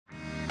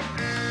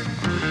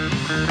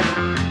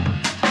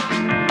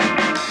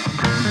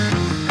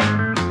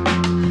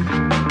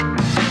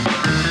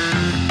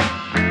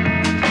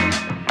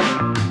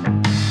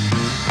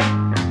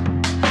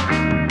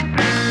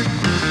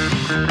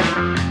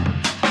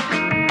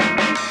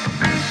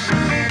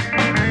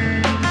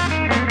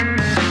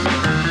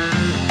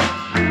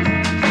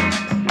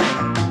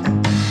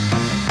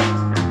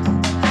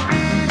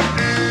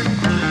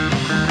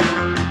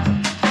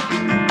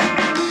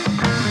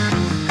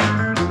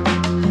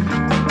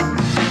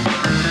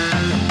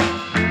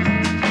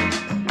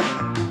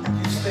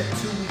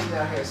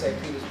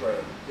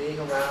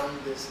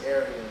around this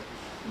area,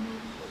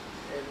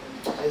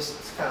 and this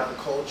is kind of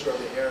the culture of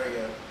the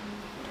area,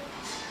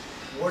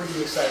 what are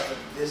you excited for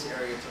this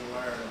area to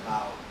learn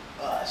about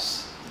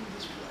us in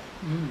this play?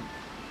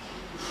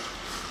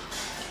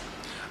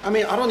 I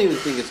mean, I don't even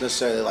think it's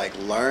necessarily like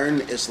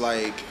learn. It's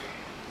like,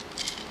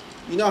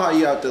 you know how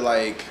you have to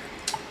like,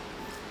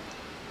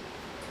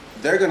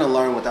 they're gonna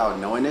learn without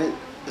knowing it.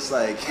 It's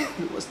like,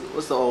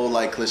 what's the old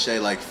like cliche,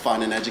 like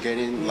fun and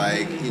educating,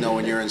 like, you know,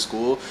 when you're in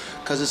school,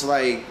 because it's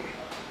like,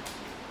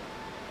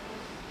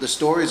 the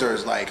stories are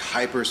like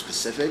hyper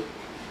specific,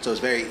 so it's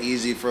very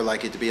easy for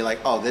like it to be like,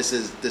 oh, this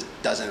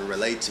doesn't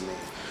relate to me.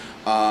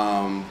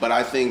 But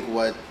I think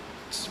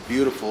what's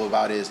beautiful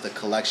about it is the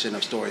collection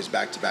of stories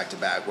back to back to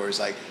back, where it's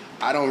like,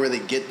 I don't really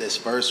get this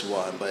first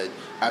one, but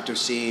after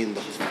seeing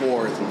the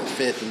fourth and the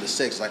fifth and the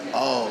sixth, like,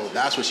 oh,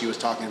 that's what she was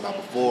talking about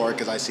before,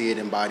 because I see it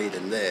embodied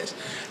in this.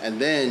 And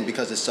then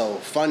because it's so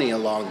funny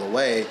along the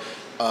way,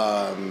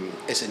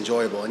 it's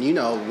enjoyable. And you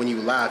know, when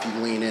you laugh,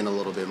 you lean in a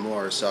little bit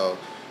more. So,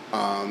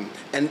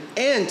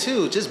 and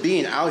too, just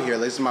being out here,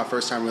 like, this is my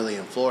first time really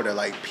in Florida,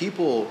 like,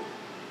 people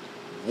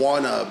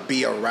want to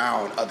be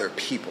around other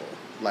people.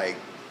 Like,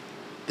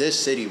 this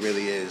city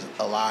really is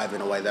alive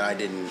in a way that I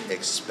didn't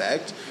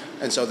expect.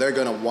 And so they're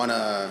going to want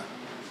to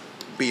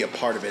be a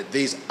part of it.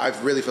 I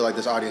really feel like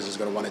this audience is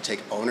going to want to take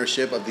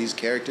ownership of these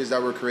characters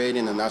that we're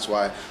creating, and that's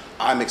why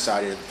I'm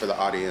excited for the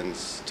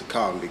audience to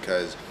come,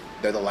 because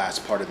they're the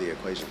last part of the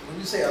equation. When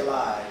you say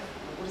alive,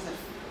 what does it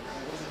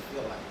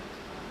feel like?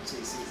 When you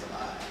say city's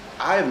alive?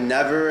 I have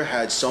never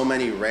had so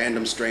many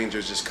random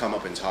strangers just come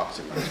up and talk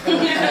to me.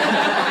 You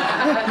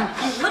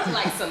look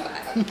like somebody.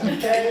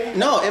 Okay.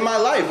 No, in my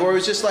life, where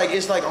it's just like,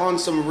 it's like on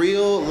some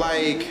real,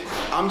 like,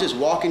 I'm just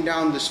walking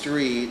down the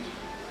street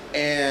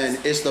and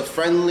it's the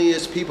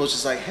friendliest people. It's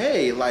just like,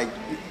 hey, like,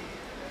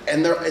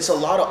 and it's a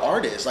lot of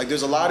artists. Like,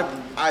 there's a lot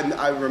of,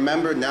 I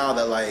remember now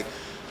that like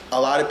a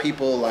lot of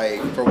people,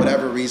 like, for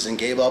whatever reason,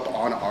 gave up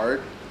on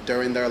art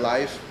during their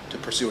life to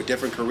pursue a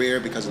different career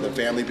because of their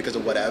family, because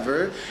of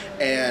whatever,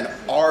 and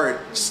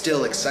art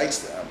still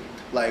excites them.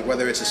 Like,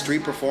 whether it's a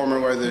street performer,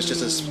 whether it's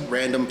just a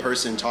random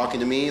person talking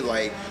to me,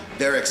 like,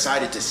 they're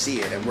excited to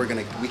see it, and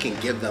we can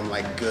give them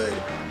like good,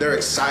 they're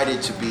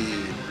excited to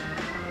be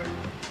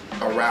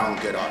around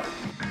good art.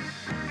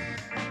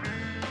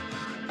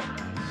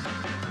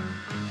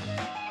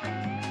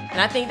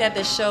 And I think that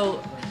the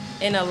show,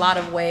 in a lot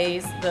of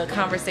ways, the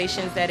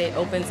conversations that it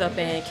opens up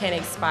and can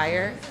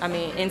inspire,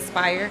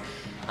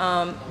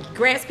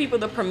 grants people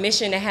the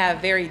permission to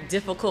have very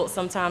difficult,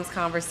 sometimes,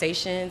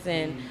 conversations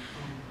and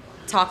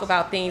talk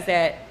about things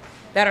that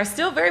are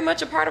still very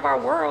much a part of our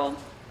world,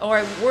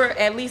 or we're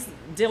at least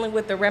dealing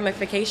with the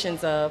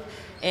ramifications of,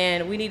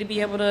 and we need to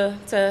be able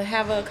to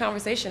have a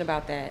conversation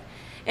about that.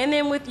 And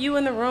then with you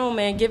in the room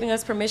and giving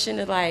us permission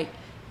to, like,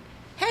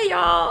 hey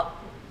y'all,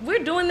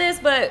 we're doing this,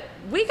 but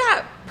we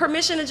got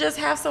permission to just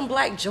have some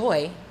Black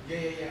joy.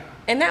 Yeah.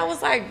 And that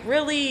was like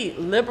really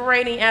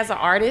liberating as an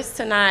artist,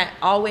 to not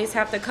always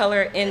have to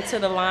color into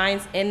the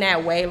lines in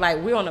that way. Like,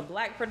 we're on a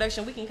Black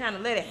production, we can kind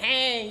of let it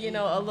hang, you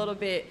know, a little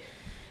bit.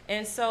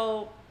 And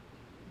so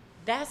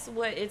that's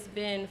what it's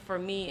been for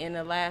me in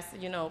the last,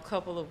 you know,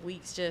 couple of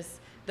weeks, just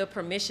the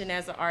permission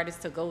as an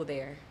artist to go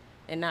there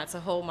and not to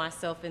hold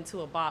myself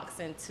into a box,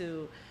 and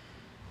to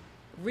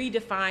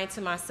redefine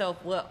to myself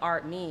what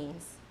art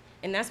means.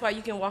 And that's why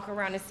you can walk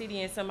around the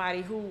city and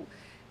somebody who,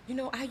 you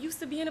know, I used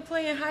to be in a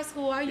play in high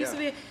school, I used to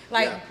be,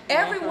 like,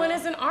 everyone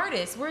is an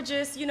artist. We're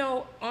just, you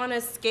know, on a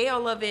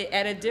scale of it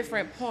at a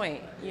different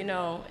point, you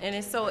know. And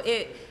it's so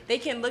they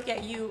can look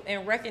at you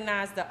and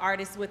recognize the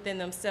artist within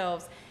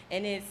themselves,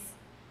 and it's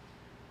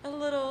a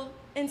little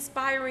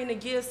inspiring to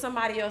give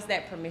somebody else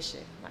that permission.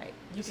 Like,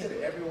 You said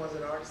that everyone's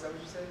an artist, is that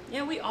what you said?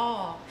 Yeah, we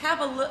all have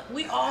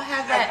we all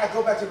have that. I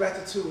go back to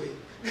Ratatouille.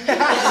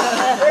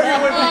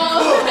 Everyone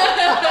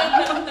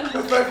be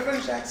cool. My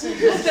French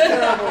accent is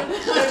terrible.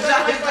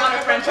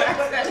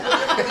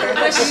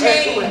 The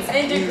shades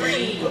and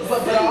degrees.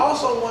 But I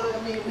also wanted,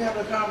 I mean, we have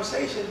a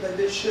conversation that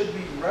there should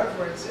be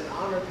reverence and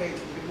honor paid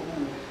to people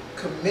who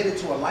committed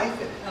to a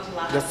life in it.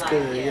 That's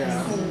good,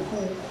 yeah.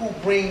 Who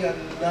bring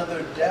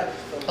another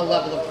depth, a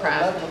level of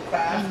craft,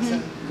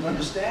 and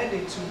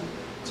understanding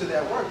to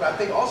that work. But I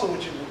think also what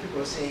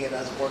people are seeing in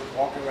us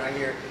walking around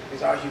here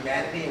is our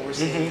humanity, and we're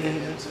seeing it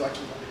in them too. I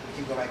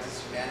keep going back to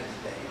this humanity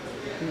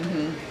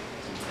thing.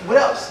 What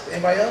else?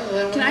 Anybody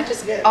else? Can I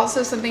just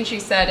also, something she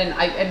said, and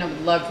I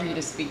would love for you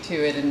to speak to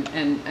it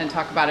and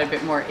talk about it a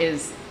bit more,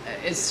 is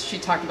she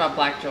talked about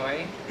Black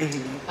joy.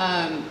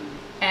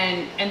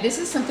 And this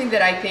is something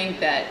that I think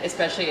that,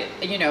 especially,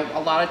 you know,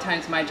 a lot of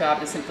times my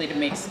job is simply to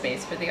make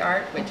space for the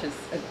art, which is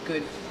a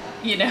good,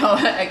 you know,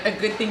 a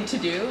good thing to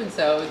do. And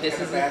so this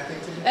is a bad thing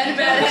to do. And a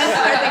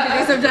bad thing to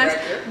do sometimes.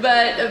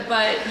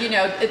 But you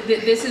know,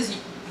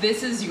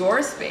 this is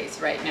your space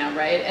right now,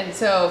 right? And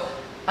so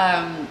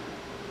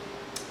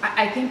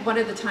I think one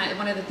of the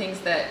things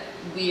that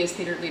we as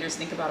theater leaders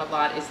think about a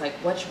lot is, like,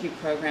 what should we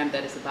program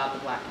that is about the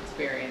Black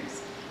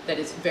experience, that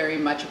is very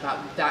much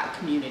about that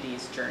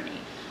community's journey.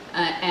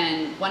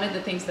 And one of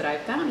the things that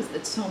I've found is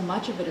that so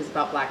much of it is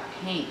about Black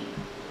pain.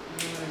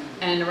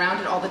 And around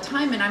it all the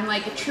time, and I'm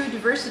like, true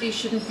diversity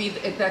shouldn't be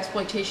the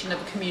exploitation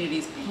of a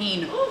community's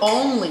pain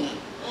only,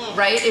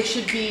 right? It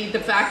should be the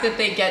fact that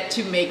they get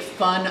to make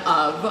fun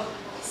of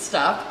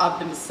stuff, of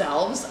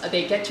themselves.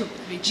 They get to,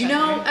 you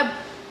know,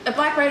 a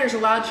Black writer is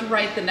allowed to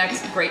write the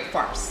next great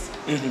farce,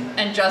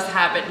 and just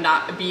have it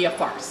not be a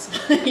farce,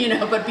 you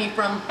know, but be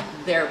from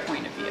their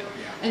point of view.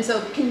 And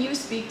so, can you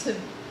speak to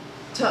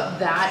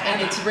that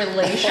and its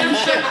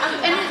relationship,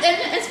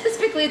 and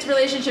specifically its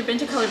relationship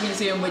into Color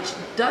Museum, which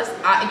does,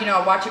 you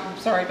know,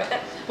 sorry about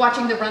that,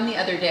 watching the run the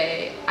other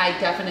day, I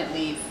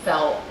definitely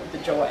felt the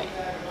joy.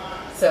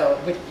 So,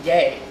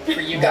 yay for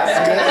you guys.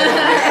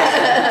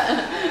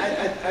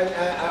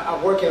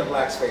 I work in a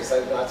Black space.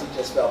 I teach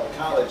at Spelman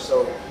College,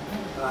 so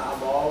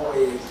I'm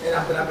always, and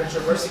I've been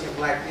traversing in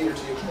Black theater,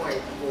 to your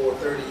point, for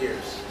 30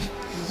 years.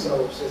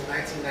 So since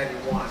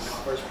 1991, my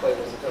first play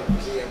was at the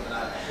museum,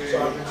 so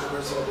I've been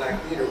traversing in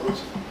Black theater, which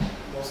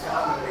most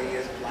commonly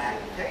is Black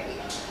pain.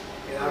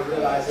 And I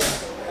realized that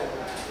in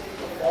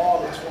the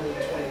fall of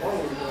 2021, when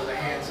we were doing the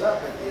Hands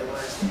Up at the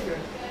Alliance Theater,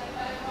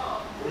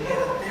 we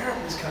had a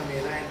therapist come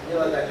in. I didn't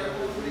realize I did a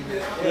pretty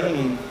good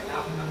therapy, and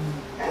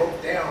I broke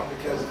down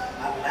because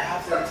I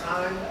laughed at the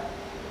time,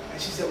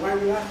 and she said, "Why are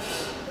you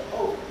laughing?"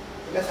 Oh,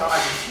 and that's how I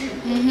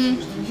confused. She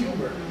was through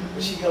humor,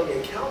 but she held me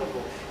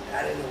accountable, and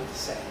I didn't know what to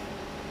say.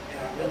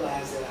 I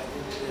realized that I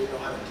didn't really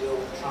know how to deal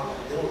with the trauma I've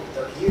been dealing with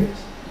for 30 years.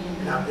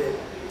 And I've been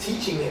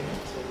teaching it, and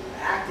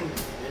acting it,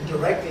 and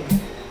directing it,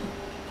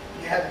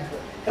 and having to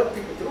help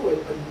people through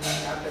it, but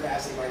I've never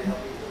asked anybody to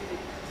help me through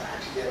it. So I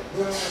actually did a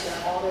run like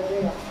that all that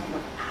day. I'm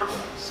like,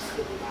 hours. I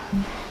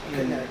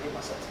couldn't get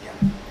myself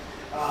together.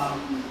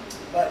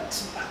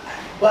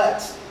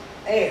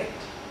 And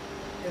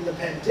in the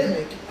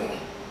pandemic,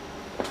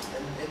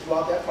 and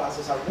throughout that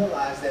process, I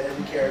realized that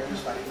every character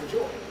is fighting for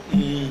joy.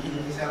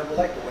 He's Hannibal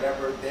Lecter,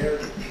 whatever their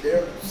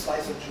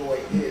slice of joy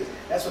is,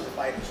 that's what the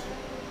fight is for.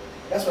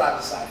 That's what I've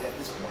decided at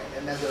this point.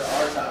 And as an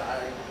artist,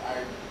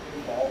 I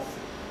evolve,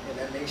 and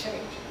that may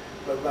change.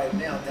 But right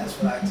now, that's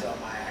what I tell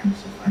my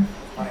actors to fight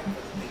for the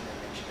thing that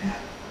makes you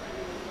happy.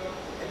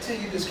 Until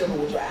you discover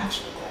what your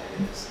actual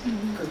goal is.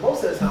 Because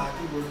most of the time,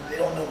 people, they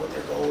don't know what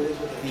their goal is,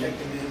 what their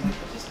objective is.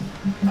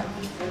 Like,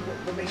 just fight for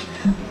what makes you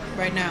happy.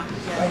 Right now.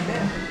 Yeah. Right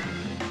now.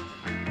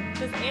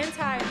 Because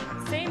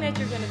saying that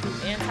you're gonna do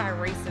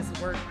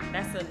anti-racist work,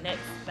 that's the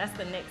next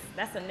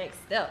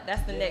step.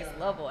 That's the next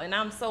level. And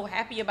I'm so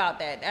happy about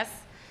that.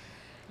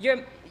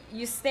 You're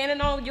standing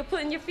on, you're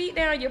putting your feet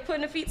down, you're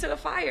putting the feet to the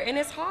fire, and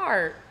it's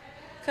hard.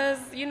 Cause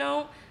you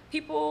know,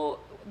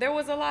 there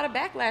was a lot of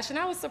backlash, and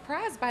I was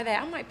surprised by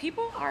that. I'm like,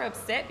 people are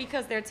upset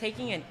because they're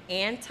taking an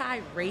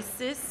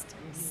anti-racist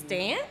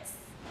stance?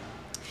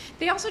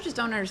 They also just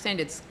don't understand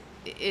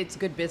it's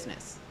good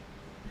business.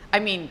 I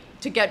mean,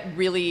 to get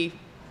really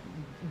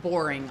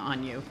boring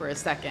on you for a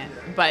second,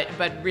 but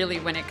really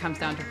when it comes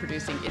down to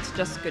producing, it's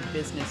just good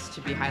business to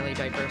be highly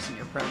diverse in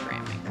your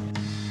programming.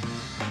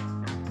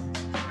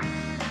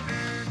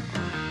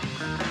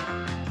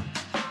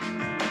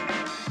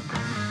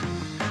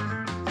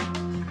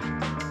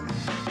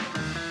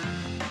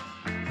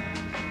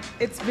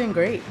 It's been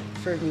great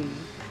for me.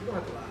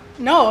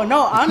 No,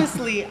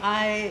 honestly,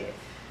 I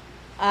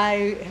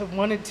have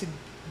wanted to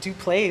do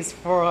plays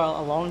for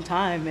a long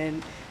time,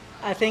 and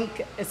I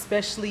think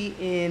especially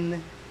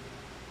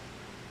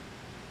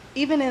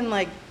even in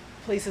like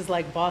places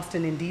like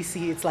Boston and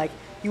DC, it's like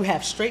you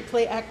have straight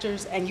play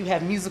actors and you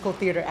have musical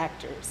theater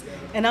actors.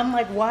 And I'm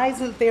like, why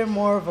isn't there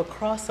more of a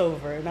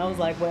crossover? And I was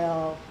like,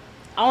 well,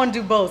 I want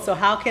to do both. So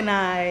how can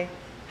I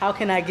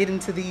get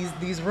into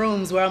these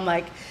rooms where I'm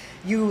like,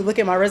 you look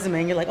at my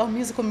resume and you're like, oh,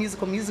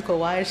 musical,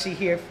 why is she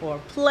here for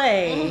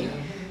play?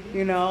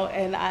 You know,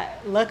 and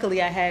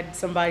luckily I had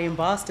somebody in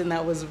Boston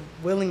that was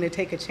willing to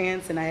take a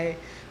chance, and I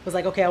was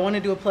like, okay, I want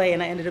to do a play,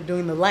 and I ended up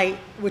doing The Light,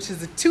 which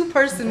is a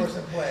two-person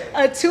play,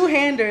 a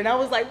two-hander, and I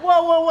was like,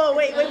 whoa,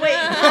 wait.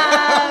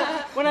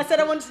 When I said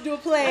I wanted to do a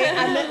play,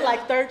 I meant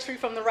like third tree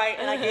from the right,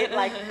 and I get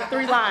like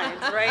 3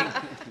 lines, right?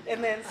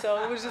 And then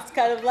so it was just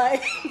kind of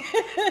like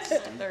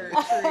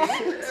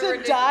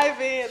to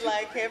dive in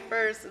like head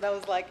first, and I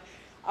was like,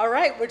 all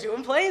right, we're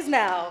doing plays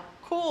now,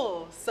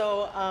 cool.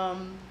 So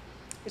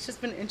it's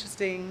just been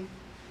interesting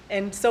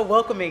and so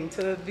welcoming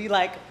to be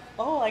like,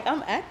 oh, like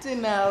I'm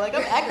acting now. Like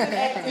I'm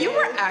acting. You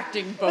were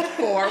acting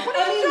before. What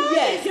are you doing?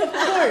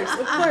 Yes,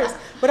 of course.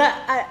 But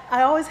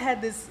I always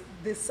had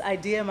this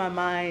idea in my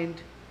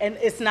mind, and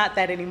it's not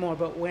that anymore,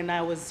 but when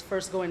I was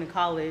first going to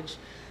college,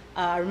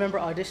 I remember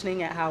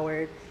auditioning at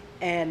Howard,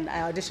 and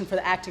I auditioned for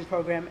the acting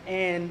program,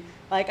 and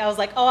like I was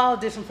like, oh, I'll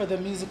audition for the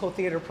musical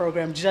theater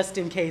program just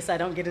in case I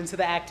don't get into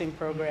the acting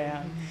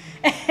program.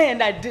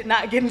 And I did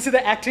not get into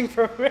the acting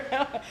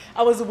program.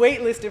 I was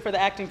waitlisted for the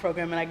acting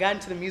program, and I got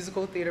into the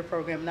musical theater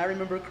program, and I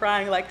remember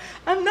crying like,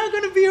 I'm not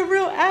gonna be a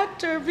real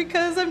actor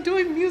because I'm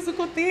doing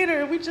musical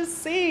theater and we just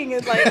sing.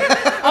 And like,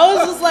 I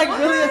was just like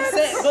really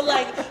upset. But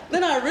like,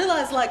 then I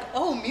realized like,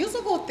 oh,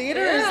 musical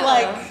theater is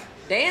like,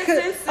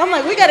 Dancing, I'm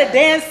like, we gotta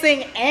dance,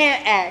 sing,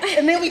 and act,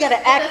 and then we gotta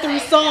act through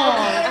song,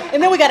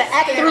 and then we gotta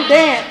act through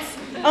dance.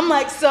 I'm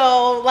like,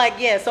 so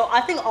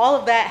I think all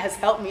of that has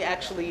helped me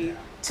actually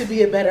to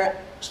be a better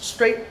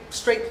straight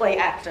play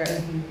actor.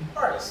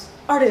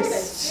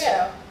 Artist.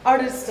 Yeah.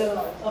 Artist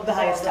of the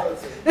highest type.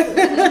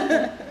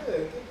 Good.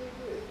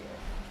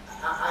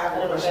 I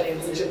have a question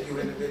for each of you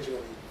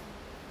individually.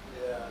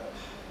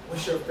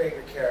 What's your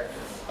favorite character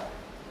in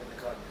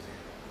the Colour Museum?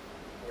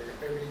 Or your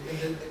favorite?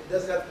 It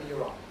doesn't have to be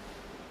your own.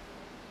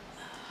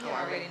 Oh,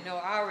 I already know.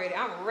 I'm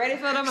ready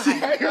for the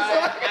mic.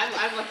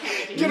 I'm looking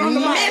at you. Get on the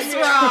mic. Miss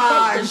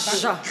Raj.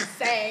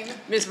 Same.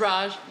 Miss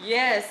Raj.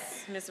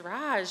 Yes, Miss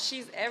Raj.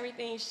 She's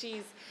everything.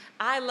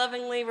 I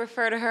lovingly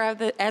refer to her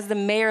as the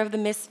mayor of the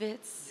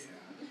misfits.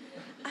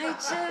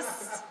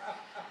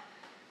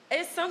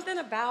 It's something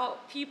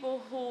about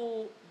people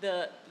who,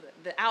 the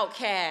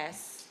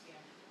outcasts,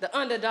 the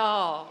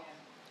underdog.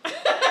 No,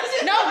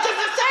 just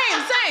the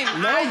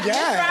same. No,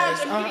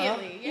 yes.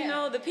 Immediately. You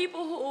know, the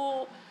people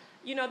who,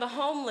 the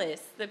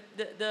homeless, the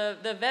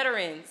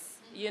veterans,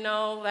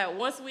 that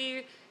once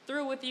we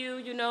through with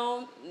you,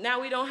 now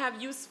we don't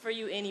have use for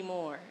you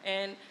anymore.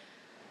 And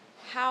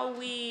how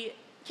we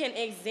can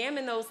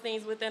examine those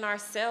things within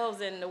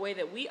ourselves and the way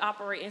that we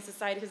operate in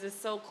society, because it's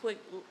so quick,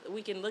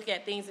 we can look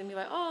at things and be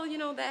like, oh,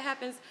 that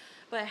happens,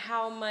 but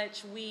how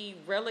much we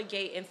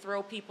relegate and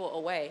throw people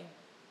away.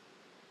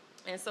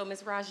 And so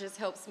Ms. Raj just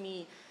helps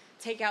me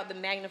take out the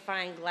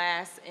magnifying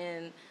glass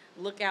and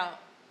look at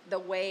the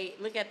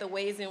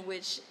ways in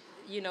which,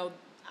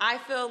 I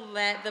feel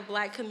that the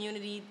Black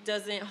community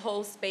doesn't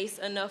hold space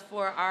enough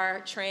for our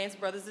trans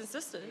brothers and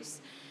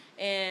sisters.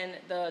 And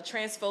the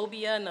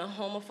transphobia and the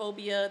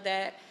homophobia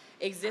that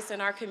exists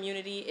in our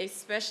community,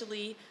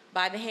 especially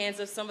by the hands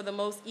of some of the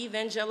most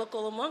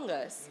evangelical among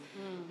us,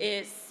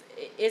 it's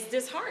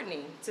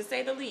disheartening, to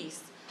say the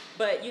least.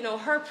 But,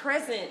 her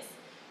presence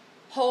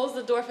holds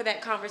the door for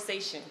that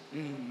conversation.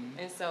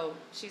 And so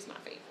she's my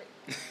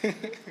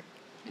favorite.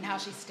 And how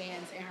she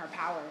stands in her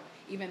power,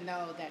 even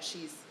though that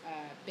she's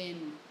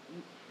been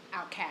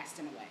outcast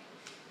in a way.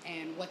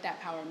 And what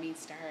that power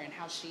means to her and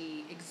how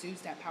she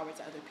exudes that power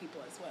to other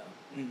people as well.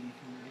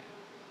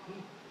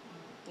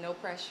 No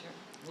pressure.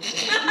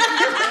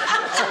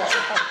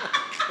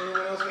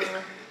 Anyone else?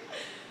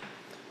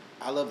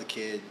 I love the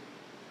kid.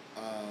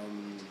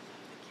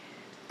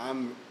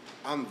 I'm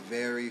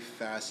very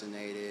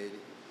fascinated.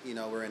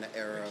 We're in an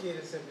era of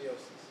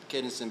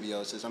Kid in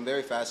Symbiosis. I'm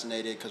very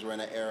fascinated because we're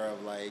in an era of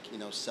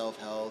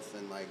self-health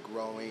and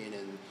growing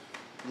and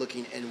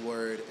looking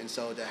inward, and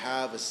so to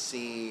have a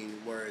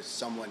scene where it's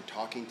someone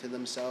talking to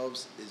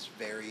themselves is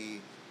very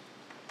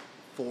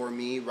for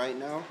me right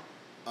now.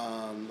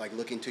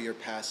 Looking to your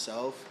past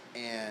self,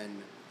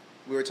 and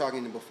we were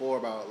talking before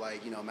about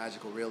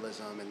magical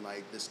realism and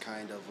this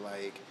kind of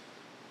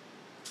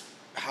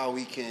how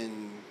we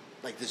can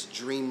this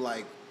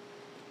dreamlikeness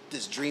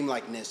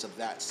of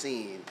that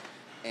scene,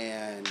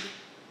 and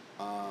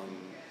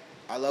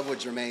I love what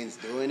Jermaine's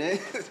doing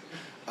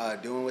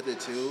with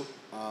it too.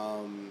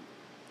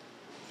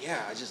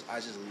 I just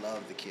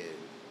love the kid.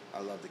 I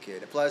love the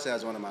kid. Plus, it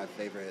has one of my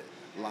favorite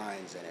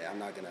lines in it. I'm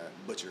not gonna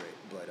butcher it,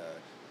 but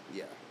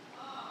yeah,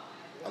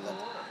 I love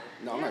it.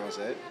 No, I'm not gonna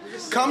say it.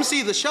 Come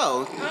see the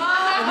show.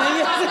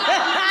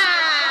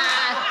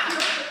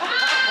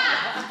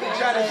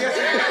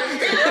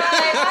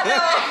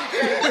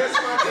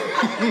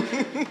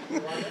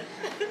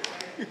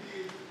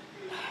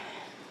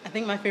 I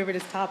think my favorite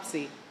is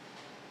Topsy.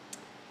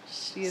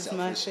 She is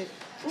my favorite.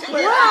 Wow! No,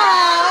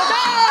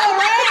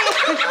 right?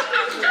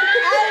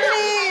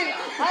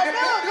 I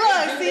know.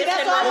 Look, see,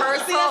 that's all I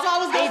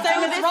was gonna say.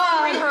 It's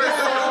wrong.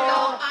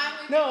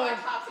 No.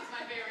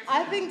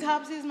 I think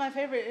Topsy is my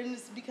favorite, and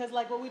it's because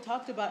what we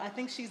talked about, I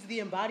think she's the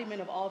embodiment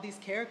of all these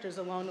characters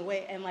along the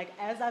way. And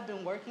as I've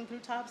been working through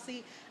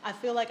Topsy, I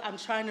feel like I'm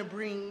trying to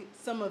bring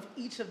some of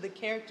each of the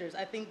characters.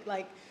 I think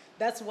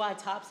that's why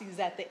Topsy is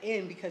at the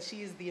end, because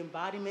she is the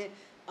embodiment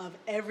of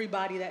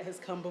everybody that has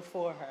come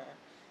before her.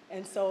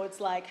 And so it's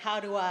how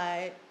do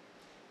I,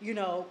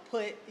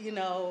 put,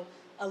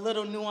 a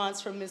little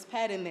nuance from Miss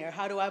Pat in there?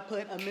 How do I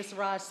put a Miss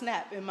Raj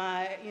snap in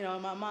my, in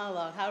my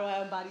monologue? How do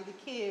I embody the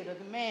kid or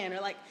the man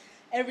or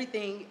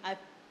everything?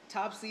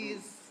 Topsy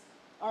is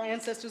our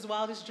ancestors'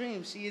 wildest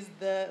dream. She is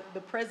the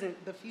present,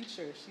 the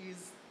future.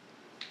 She's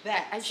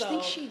that. I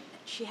think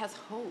she has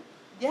hope.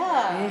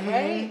 Yeah,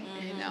 right?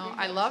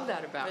 I love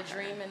that about the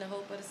her. dream and the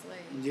hope of the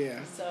slave.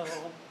 Yeah. So,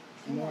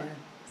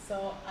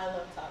 So I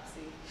love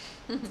Topsy.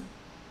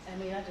 I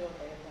mean, I do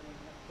okay,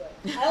 but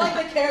I like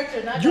the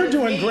character. Not You're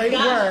doing great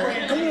work.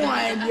 Come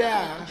on,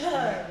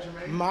 yeah.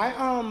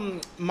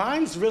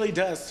 Mine's really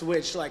does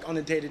switch on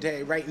a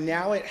day-to-day. Right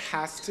now, it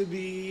has to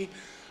be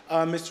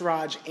Miss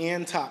Raj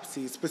and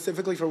Topsy,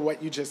 specifically for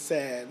what you just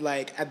said.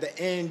 At the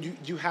end,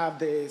 you have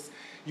this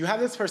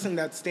person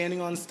that's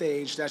standing on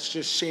stage that's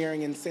just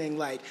sharing and saying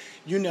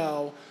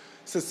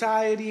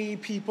society,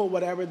 people,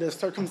 whatever the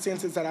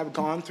circumstances that I've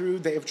gone through,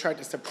 they have tried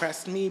to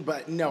suppress me,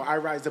 but no, I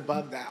rise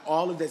above that.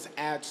 All of this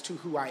adds to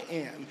who I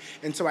am.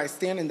 And so I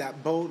stand in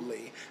that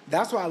boldly.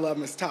 That's why I love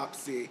Miss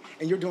Topsy,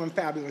 and you're doing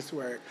fabulous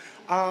work.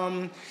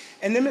 And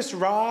then Miss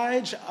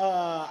Raj,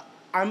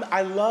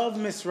 I love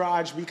Miss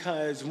Raj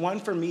because, one,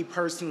 for me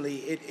personally,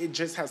 it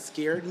just has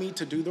scared me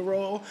to do the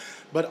role,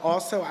 but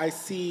also I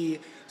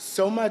see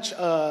so much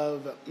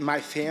of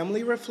my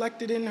family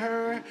reflected in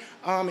her,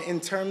 in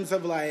terms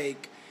of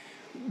like,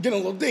 getting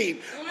a little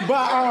deep,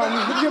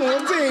 but getting a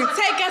little deep.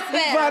 Take us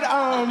there.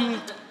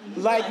 But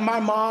like my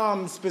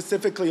mom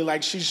specifically,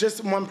 like she's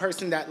just one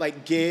person that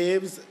like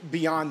gives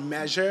beyond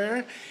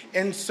measure,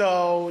 and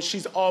so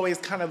she's always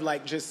kind of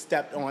like just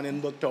stepped on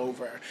and looked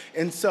over.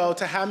 And so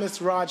to have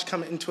Miss Raj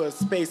come into a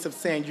space of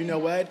saying, you know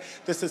what,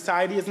 the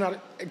society is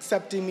not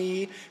accepting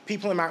me,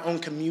 people in my own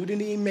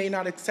community may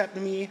not accept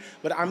me,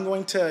 but I'm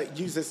going to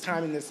use this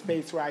time in this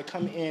space where I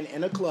come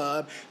in a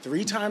club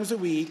 3 times a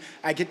week,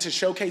 I get to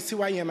showcase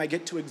who I am, I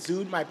get to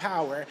exude my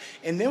power,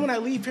 and then when I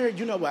leave here,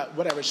 you know what,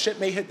 whatever, shit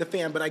may hit the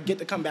fan, but I get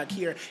to come back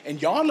here,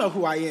 and y'all know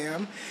who I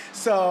am.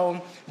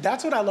 So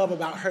that's what I love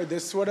about her,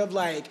 this sort of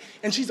like,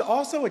 and she's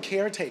also a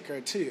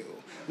caretaker too.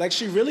 Like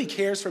she really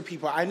cares for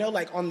people. I know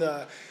like on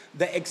the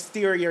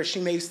exterior, she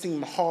may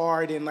seem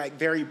hard and like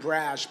very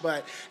brash,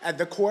 but at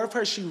the core of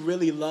her, she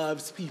really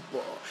loves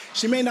people.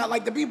 She may not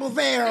like the people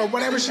there or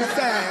whatever she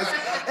says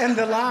in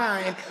the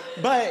line,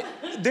 but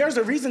there's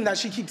a reason that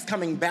she keeps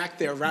coming back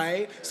there,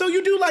 right? So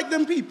you do like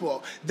them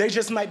people. They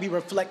just might be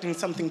reflecting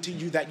something to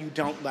you that you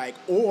don't like,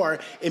 or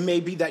it may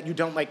be that you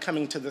don't like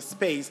coming to the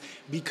space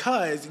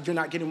because you're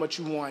not getting what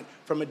you want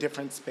from a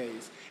different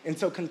space. And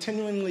so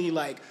continually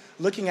like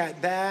looking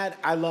at that,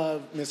 I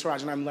love Miss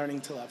Raj and I'm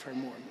learning to love her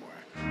more and more.